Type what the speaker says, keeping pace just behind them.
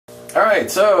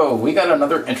Alright, so we got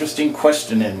another interesting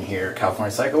question in here,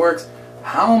 California Cycleworks.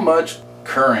 How much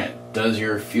current does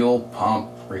your fuel pump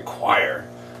require?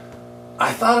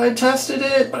 I thought I tested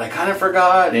it, but I kind of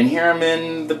forgot, and here I'm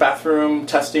in the bathroom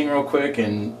testing real quick,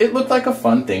 and it looked like a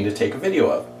fun thing to take a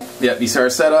video of. Yep, these are our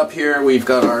setup here. We've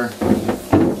got our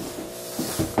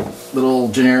little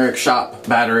generic shop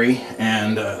battery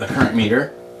and the current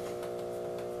meter.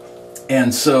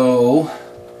 And so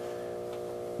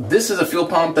this is a fuel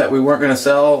pump that we weren't going to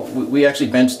sell. We actually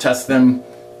bench test them,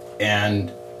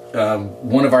 and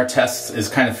one of our tests is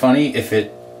kind of funny. If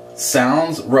it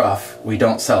sounds rough, we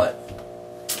don't sell it.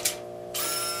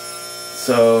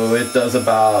 So it does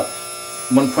about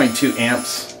 1.2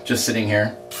 amps just sitting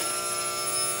here.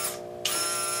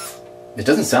 It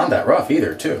doesn't sound that rough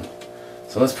either, too.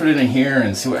 So let's put it in here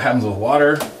and see what happens with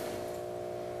water.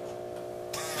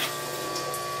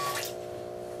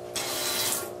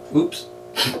 Oops.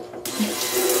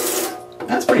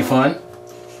 That's pretty fun.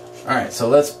 Alright, so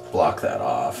let's block that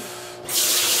off.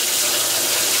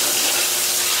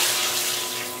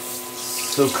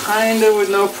 So kind of with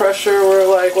no pressure, we're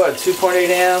like, what, 2.8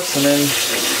 amps, and then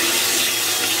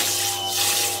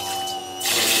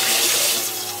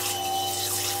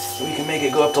we can make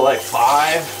it go up to like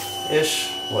 5-ish.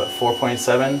 What,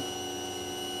 4.7?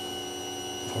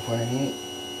 4.8?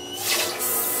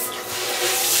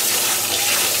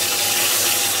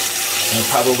 And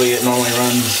probably it normally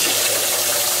runs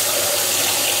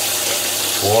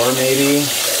 4 maybe.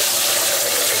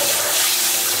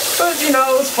 But you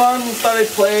know, it's fun. We thought I'd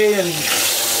play, and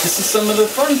this is some of the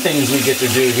fun things we get to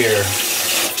do here.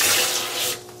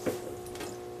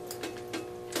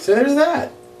 So there's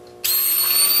that.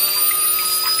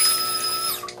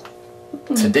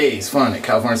 Today's fun at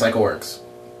California Cycleworks.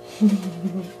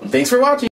 Thanks for watching.